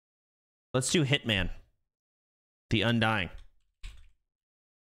Let's do Hitman. The Undying.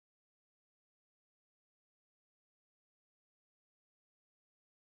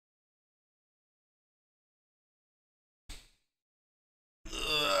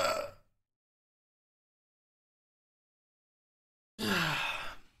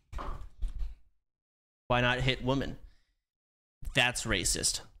 Why not hit woman? That's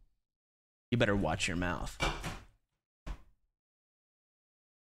racist. You better watch your mouth.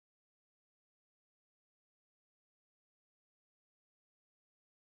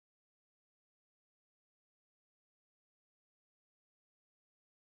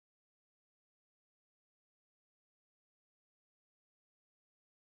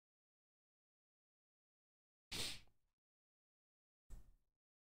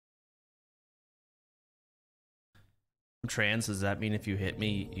 I'm trans, does that mean if you hit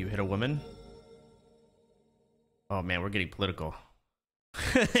me, you hit a woman? Oh man, we're getting political.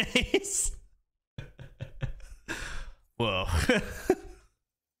 Whoa.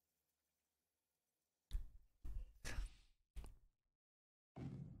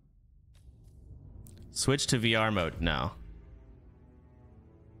 Switch to VR mode now.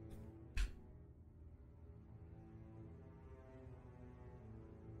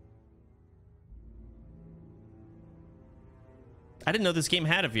 I didn't know this game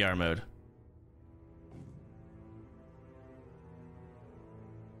had a VR mode.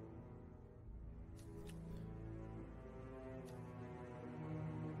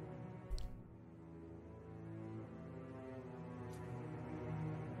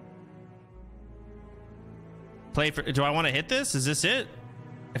 Play for. Do I want to hit this? Is this it?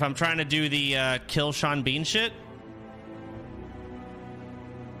 If I'm trying to do the kill Sean Bean shit?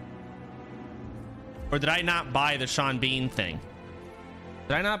 Or did I not buy the Sean Bean thing?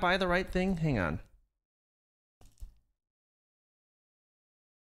 Did I not buy the right thing? Hang on.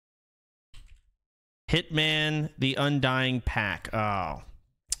 Hitman, the Undying pack. Oh.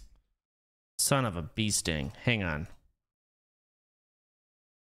 Son of a bee sting. Hang on.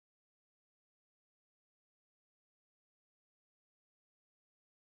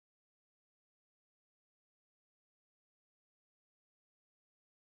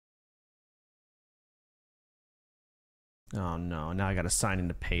 Oh no, now I gotta sign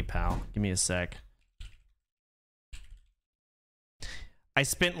into PayPal. Give me a sec. I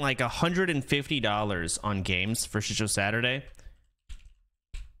spent like $150 on games for Shit Show Saturday.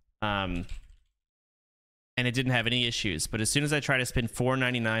 And it didn't have any issues. But as soon as I try to spend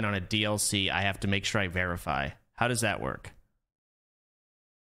 $4.99 on a DLC, I have to make sure I verify. How does that work?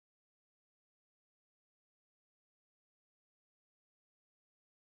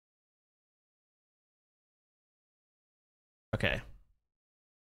 Okay.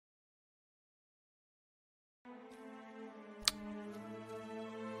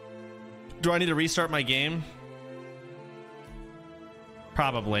 Do I need to restart my game?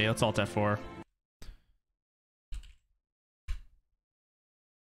 Probably. Let's Alt F4.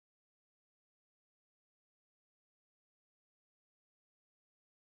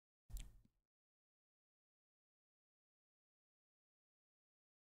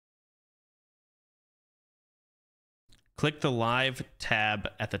 Click the live tab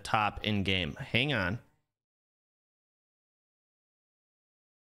at the top in game. Hang on.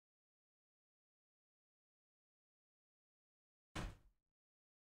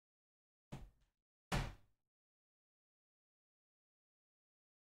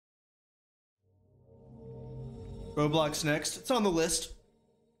 Roblox next. It's on the list.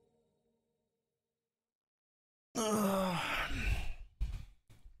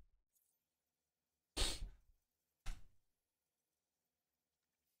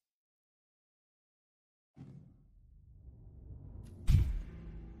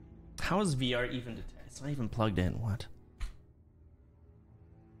 How is VR even detected? It's not even plugged in. What?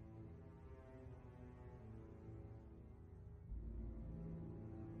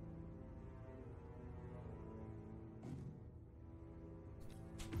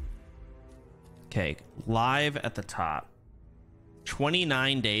 Okay, live at the top.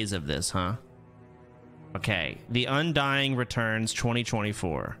 29 days of this, huh? Okay, The Undying returns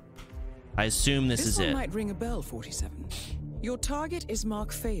 2024. I assume this is it. This one might ring a bell, 47. Your target is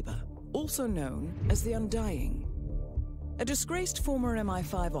Mark Faber, also known as the Undying. A disgraced former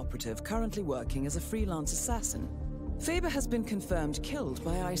MI5 operative currently working as a freelance assassin. Faber has been confirmed killed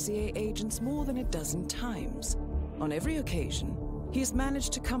by ICA agents more than a dozen times. On every occasion, he has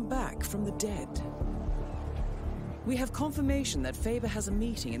managed to come back from the dead. We have confirmation that Faber has a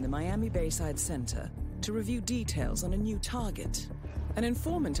meeting in the Miami Bayside Center to review details on a new target. An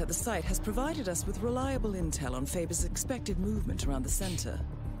informant at the site has provided us with reliable intel on Faber's expected movement around the center.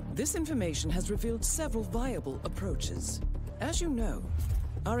 This information has revealed several viable approaches. As you know,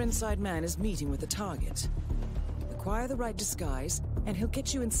 our inside man is meeting with the target. Acquire the right disguise, and he'll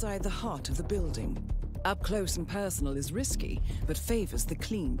get you inside the heart of the building. Up close and personal is risky, but favors the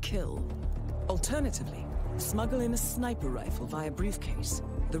clean kill. Alternatively, smuggle in a sniper rifle via briefcase.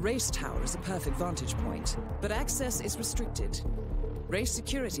 The race tower is a perfect vantage point, but access is restricted. Race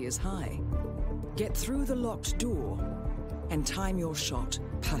security is high. Get through the locked door and time your shot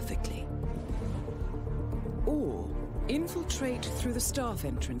perfectly. Or infiltrate through the staff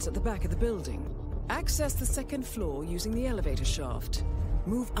entrance at the back of the building. Access the second floor using the elevator shaft.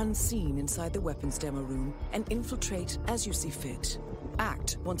 Move unseen inside the weapons demo room and infiltrate as you see fit.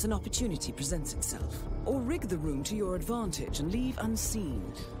 Act once an opportunity presents itself. Or rig the room to your advantage and leave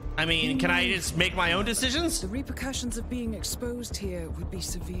unseen. I mean, can I just make my own decisions? The repercussions of being exposed here would be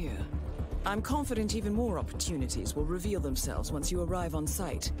severe. I'm confident even more opportunities will reveal themselves once you arrive on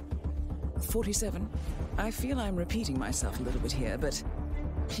site. 47, I feel I'm repeating myself a little bit here, but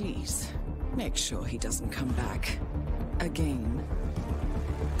please, make sure he doesn't come back. Again.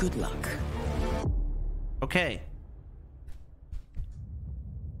 Good luck. Okay.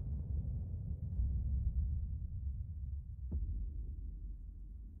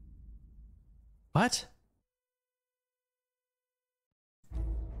 What?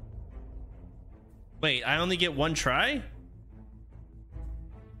 Wait, I only get one try?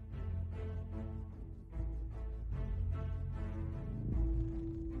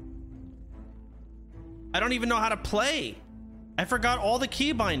 I don't even know how to play. I forgot all the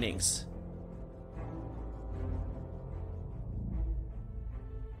key bindings.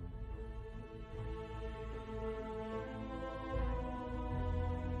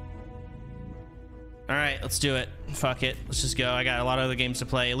 All right, let's do it. Fuck it. Let's just go. I got a lot of other games to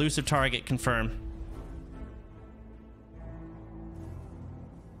play. Elusive target, confirm.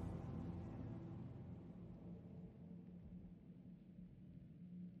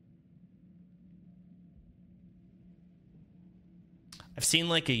 I've seen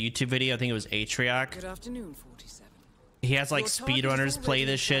like a YouTube video. I think it was Atrioc. Good afternoon, 47. He has like speedrunners play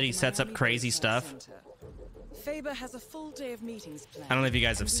this shit. He sets up crazy stuff. Faber has a full day of meetings planned. I don't know if you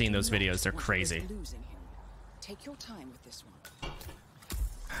guys have seen those videos. They're crazy. Take your time with this one.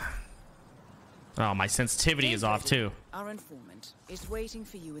 Oh, my sensitivity is off too. Our informant is waiting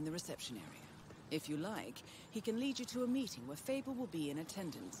for you in the reception area. If you like, he can lead you to a meeting where Faber will be in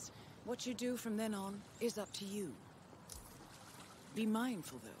attendance. What you do from then on is up to you. Be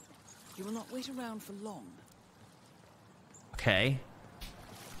mindful, though. You will not wait around for long. Okay.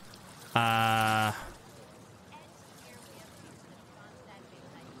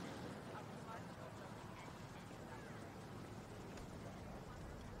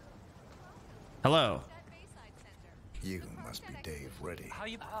 Hello. You must be Dave Reddy. How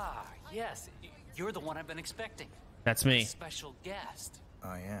you? Yes. You're the one I've been expecting. That's me. Special guest.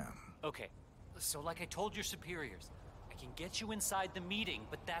 I am. Okay. So like I told your superiors, I can get you inside the meeting,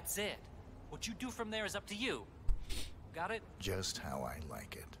 but that's it. What you do from there is up to you. Got it? Just how I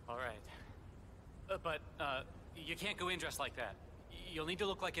like it. All right. But you can't go in dressed like that. You'll need to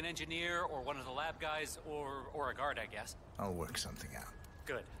look like an engineer or one of the lab guys or a guard, I guess. I'll work something out.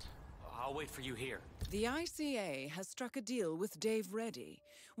 Good. I'll wait for you here. The ICA has struck a deal with Dave Reddy,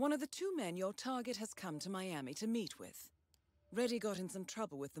 one of the two men your target has come to Miami to meet with. Reddy got in some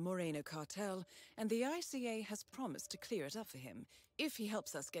trouble with the Moreno cartel, and the ICA has promised to clear it up for him if he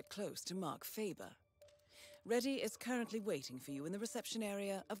helps us get close to Mark Faber. Reddy is currently waiting for you in the reception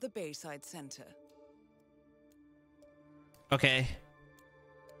area of the Bayside Center. Okay.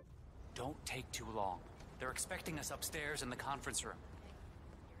 Don't take too long. They're expecting us upstairs in the conference room.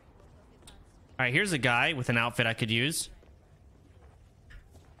 All right, here's a guy with an outfit I could use.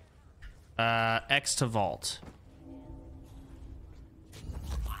 X to vault.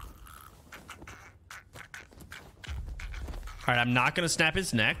 All right, I'm not gonna snap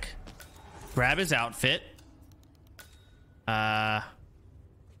his neck. Grab his outfit.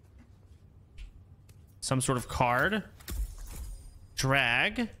 Some sort of card.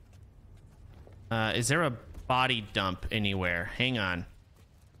 Drag. Is there a body dump anywhere? Hang on.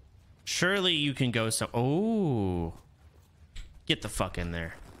 Surely you can go some. Oh, get the fuck in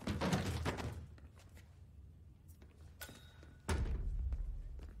there.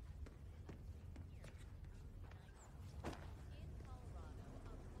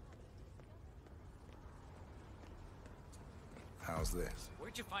 How's this?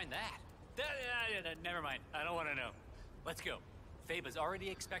 Where'd you find that? Never mind. I don't want to know. Let's go. Faber's already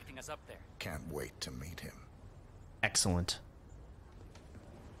expecting us up there. Can't wait to meet him. Excellent.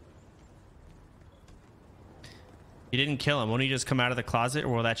 You didn't kill him. Won't he just come out of the closet, or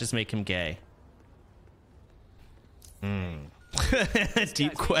will that just make him gay?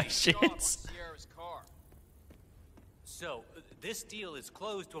 Deep questions. So, this deal is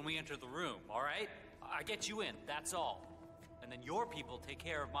closed when we enter the room, all right? I get you in, that's all. And then your people take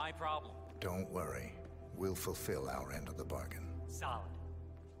care of my problem. Don't worry. We'll fulfill our end of the bargain. Solid.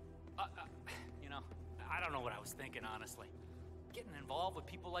 You know, I don't know what I was thinking, honestly. Getting involved with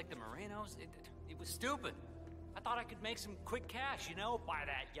people like the Morenos, it was stupid. I thought I could make some quick cash, you know? Buy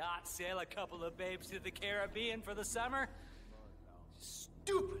that yacht, sail a couple of babes to the Caribbean for the summer.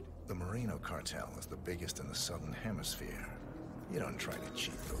 Stupid. The Moreno cartel is the biggest in the Southern Hemisphere. You don't try to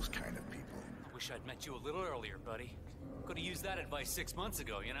cheat those kind of people. I wish I'd met you a little earlier, buddy. Could have used that advice 6 months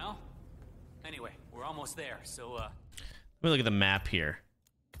ago, you know? Anyway, we're almost there, so, Let me look at the map here.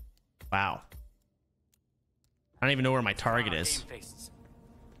 Wow. I don't even know where my target is. Game faces.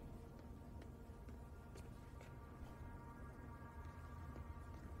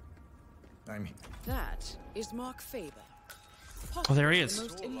 That is Mark Faber. Oh, there he is. The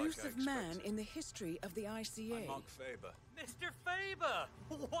most elusive man in the history of the ICA. Mark Faber. Mr. Faber!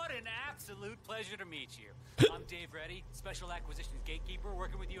 What an absolute pleasure to meet you. I'm Dave Reddy, Special Acquisitions Gatekeeper,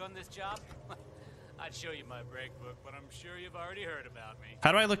 working with you on this job. I'd show you my break book, but I'm sure you've already heard about me.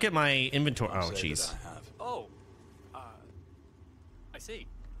 How do I look at my inventory? Oh, jeez. Oh, I see.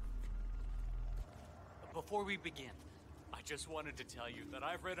 Before we begin, I just wanted to tell you that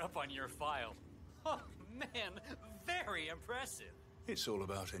I've read up on your file. Oh, man, very impressive. It's all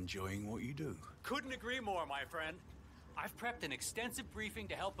about enjoying what you do. Couldn't agree more, my friend. I've prepped an extensive briefing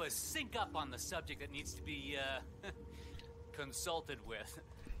to help us sync up on the subject that needs to be, consulted with.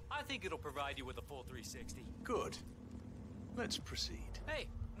 I think it'll provide you with a full 360. Good. Let's proceed. Hey,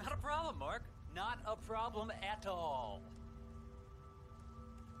 not a problem, Mark. Not a problem at all.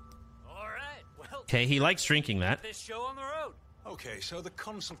 All right, well... Okay, he likes drinking that. This show on the road. Okay, so the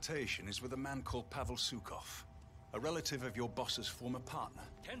consultation is with a man called Pavel Sukov, a relative of your boss's former partner.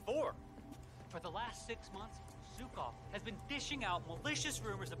 10-4. For the last 6 months, Sukov has been dishing out malicious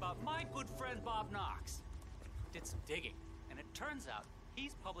rumors about my good friend Bob Knox. Did some digging, and it turns out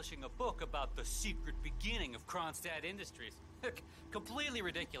he's publishing a book about the secret beginning of Kronstadt Industries. Completely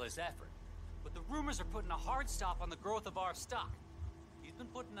ridiculous effort. But the rumors are putting a hard stop on the growth of our stock. He's been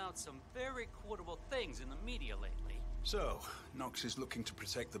putting out some very quotable things in the media lately. So, Knox is looking to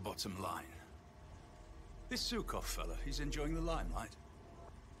protect the bottom line. This Sukov fella, he's enjoying the limelight.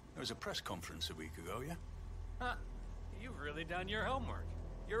 There was a press conference a week ago, yeah? Huh. You've really done your homework.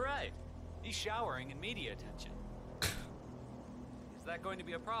 You're right. He's showering in media attention. Is that going to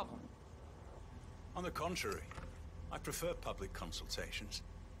be a problem? On the contrary, I prefer public consultations.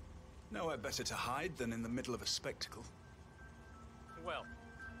 Nowhere better to hide than in the middle of a spectacle. Well,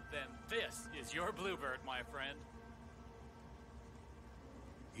 then this is your bluebird, my friend.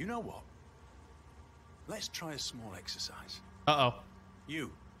 You know what? Let's try a small exercise. Uh-oh.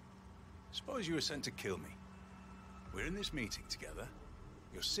 You. Suppose you were sent to kill me. We're in this meeting together.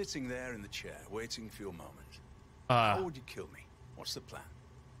 You're sitting there in the chair, waiting for your moment. How would you kill me? What's the plan?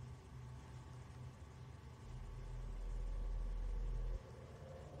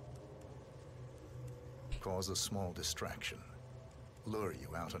 Cause a small distraction. Lure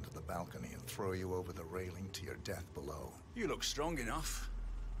you out onto the balcony and throw you over the railing to your death below. You look strong enough,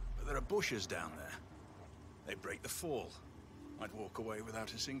 but there are bushes down there. They break the fall. I'd walk away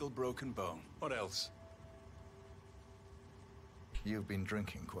without a single broken bone. What else? You've been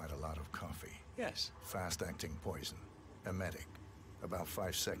drinking quite a lot of coffee. Yes. Fast-acting poison. Emetic. About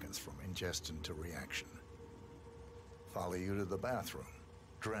 5 seconds from ingestion to reaction. Follow you to the bathroom.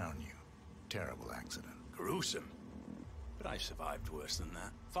 Drown you. Terrible accident. Gruesome. But I survived worse than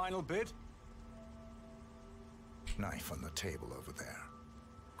that. Final bid? Knife on the table over there.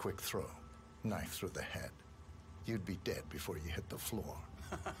 Quick throw. Knife through the head. You'd be dead before you hit the floor.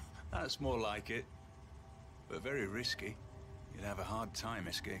 That's more like it. But very risky. You'd have a hard time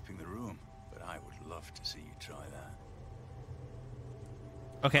escaping the room. But I would love to see you try that.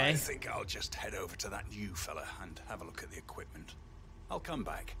 Okay. I think I'll just head over to that new fella and have a look at the equipment. I'll come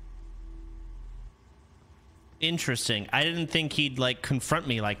back. Interesting. I didn't think he'd, like, confront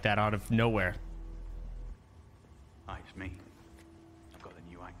me like that out of nowhere. Hi, it's me. I've got a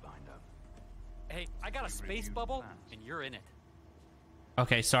new act lined up. Hey, I got a space bubble, and you're in it.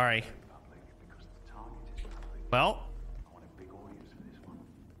 Okay, sorry. Well,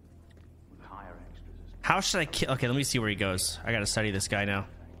 how should I kill? Okay, let me see where he goes. I gotta study this guy now.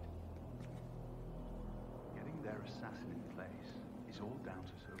 Getting their assassin in place is all down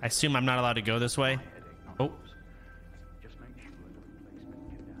to I assume I'm not allowed to go this way. Oh. Just make sure the replacement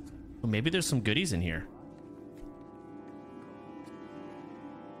can gather. Well, maybe there's some goodies in here.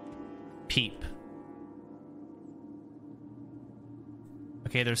 peep.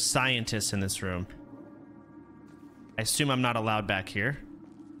 Okay, there's scientists in this room. I assume I'm not allowed back here.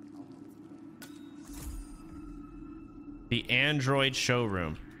 The android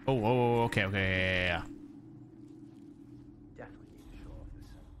showroom. Oh, okay, yeah.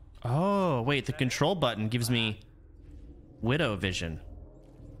 Oh, wait, the control button gives me widow vision.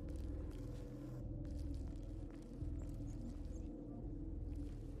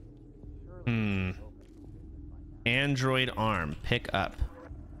 Android arm, pick up.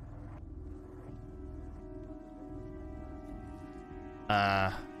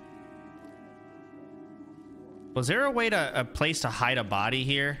 Was there a way to a place to hide a body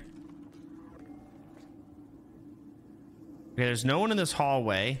here? Okay, there's no one in this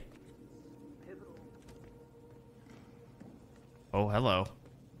hallway. Oh, hello.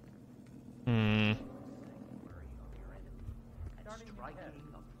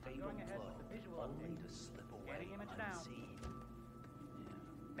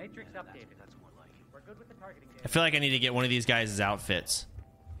 Matrix updated. That's more like it. We're good with the targeting data. I feel like I need to get one of these guys' outfits.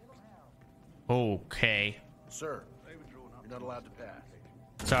 Okay. Sir, you're not allowed to pass.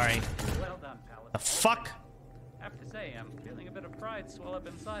 Sorry. Well done, pal. The fuck? I have to say, I'm feeling a bit of pride swell up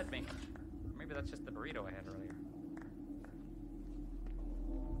inside me. Maybe that's just the burrito I had earlier.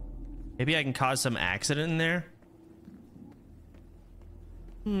 Maybe I can cause some accident in there?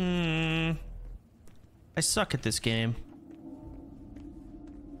 I suck at this game.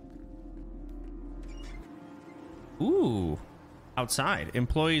 Ooh. Outside.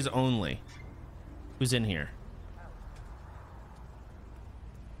 Employees only. Who's in here?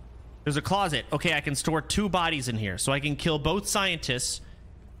 There's a closet. Okay, I can store 2 bodies in here. So I can kill both scientists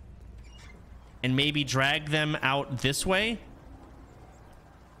and maybe drag them out this way.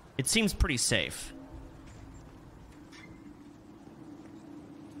 It seems pretty safe.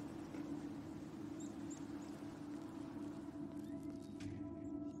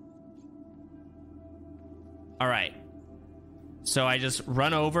 All right. So I just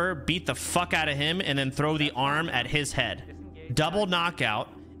run over, beat the fuck out of him, and then throw the arm at his head. Double knockout,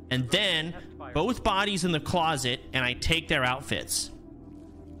 and then both bodies in the closet, and I take their outfits.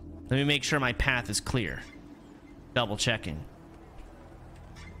 Let me make sure my path is clear. Double checking.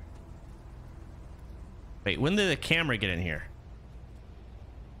 Wait, when did the camera get in here?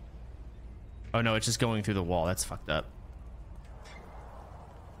 Oh no, it's just going through the wall. That's fucked up.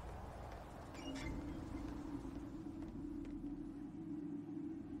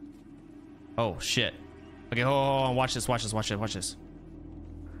 Oh shit. Okay, hold on. Watch this. How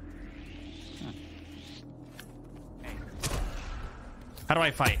do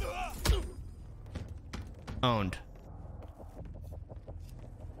I fight? Owned.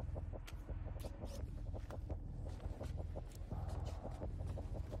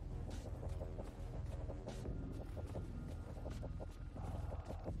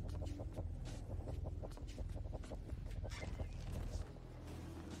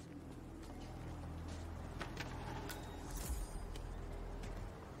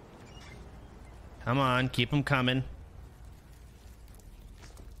 Come on, keep them coming.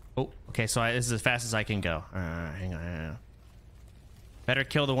 Oh, okay, so this is as fast as I can go. Hang on. Better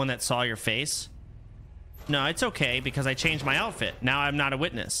kill the one that saw your face. No, it's okay because I changed my outfit. Now I'm not a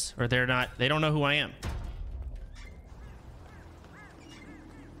witness, or they don't know who I am.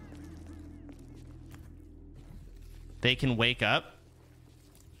 They can wake up.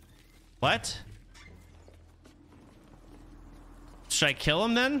 What? Should I kill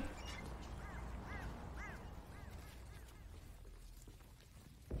him then?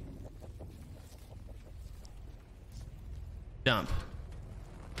 Dump.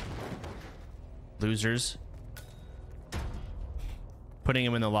 Losers. Putting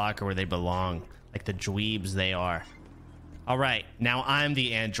them in the locker where they belong, like the dweebs they are. All right, now I'm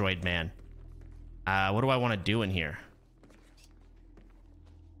the android man. What do I want to do in here?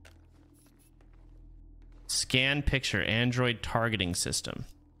 Scan picture, android targeting system.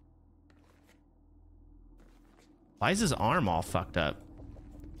 Why is his arm all fucked up?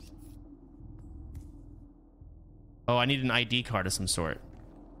 Oh, I need an ID card of some sort.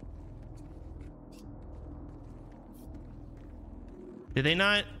 Did they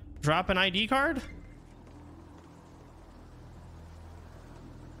not drop an ID card?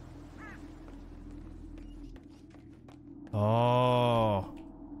 Oh.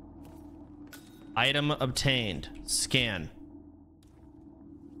 Item obtained. Scan.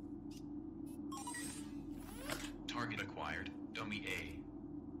 Target acquired. Dummy A.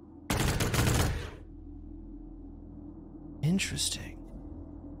 Interesting.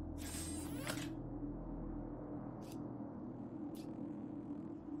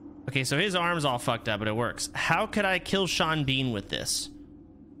 Okay, so his arm's all fucked up, but it works. How could I kill Sean Bean with this?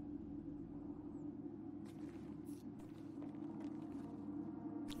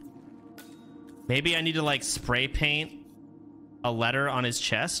 Maybe I need to like spray paint a letter on his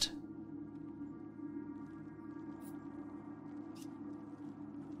chest.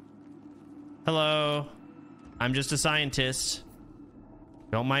 Hello, I'm just a scientist.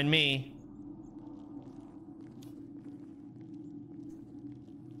 Don't mind me.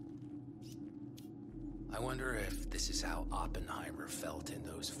 I wonder if this is how Oppenheimer felt in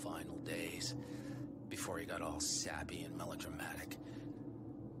those final days, before he got all sappy and melodramatic.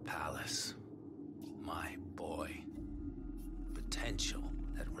 Palace, my boy. Potential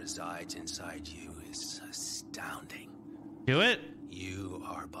that resides inside you is astounding. Do it? You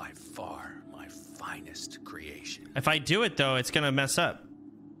are by far my finest creation. If I do it though, it's gonna mess up.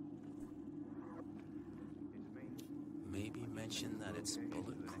 Maybe mention that it's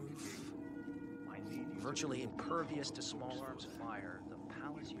bulletproof. Virtually impervious to small arms fire, the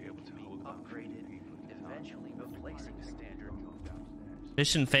palace unit to be upgraded, eventually replacing standard.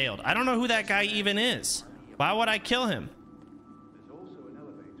 Mission failed. I don't know who that guy even is. Why would I kill him? There's also an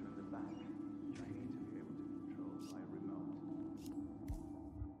elevator in the back. Training to be able to control by remote.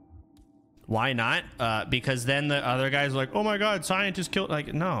 Why not? Because then the other guy's like, oh my god, scientists killed.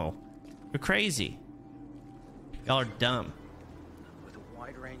 Like, no. You're crazy. Y'all are dumb. With a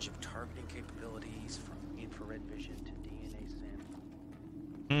wide range of targeting capabilities from infrared vision to DNA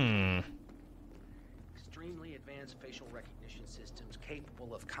sampling. Extremely advanced facial recognition systems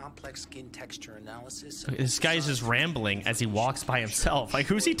capable of complex skin texture analysis. This guy's just rambling as he walks by himself. Like,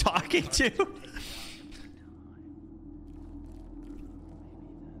 who's he talking to?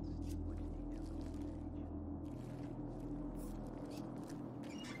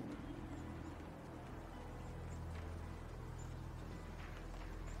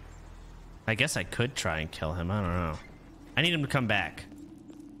 I guess I could try and kill him. I don't know. I need him to come back.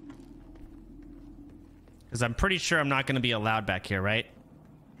 Because I'm pretty sure I'm not going to be allowed back here, right?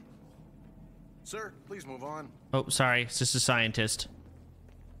 Sir, please move on. Oh, sorry. It's just a scientist.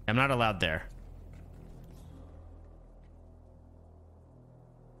 I'm not allowed there.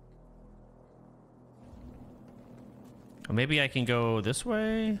 Or maybe I can go this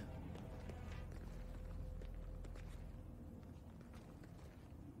way.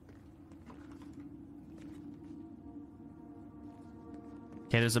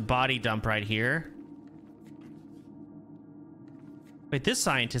 Okay, there's a body dump right here. Wait, this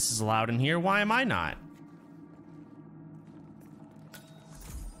scientist is allowed in here. Why am I not?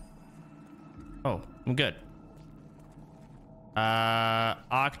 Oh, I'm good.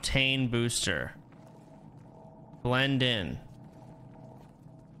 Octane booster. Blend in.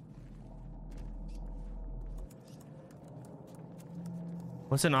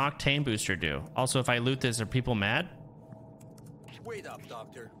 What's an octane booster do? Also, if I loot this, are people mad? Wait up,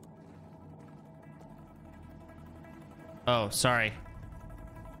 Doctor. Oh, sorry.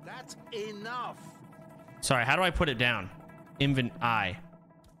 That's enough. Sorry, how do I put it down? I.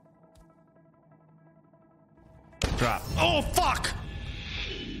 Drop. Oh, fuck!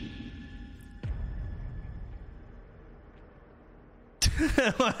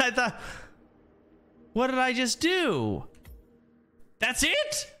 I thought... What did I just do? That's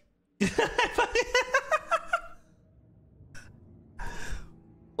it?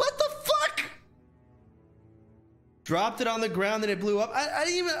 What the fuck? Dropped it on the ground and it blew up. I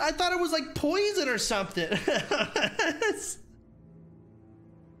didn't even... I thought it was like poison or something.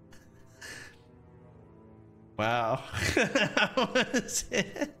 Wow. That was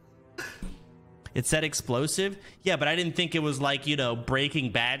it. It said explosive? Yeah, but I didn't think it was like, you know,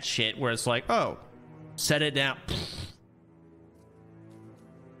 Breaking Bad shit where it's like, oh, set it down.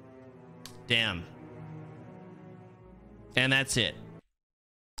 Damn. And that's it.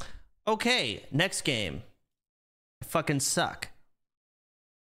 Okay, next game. I fucking suck.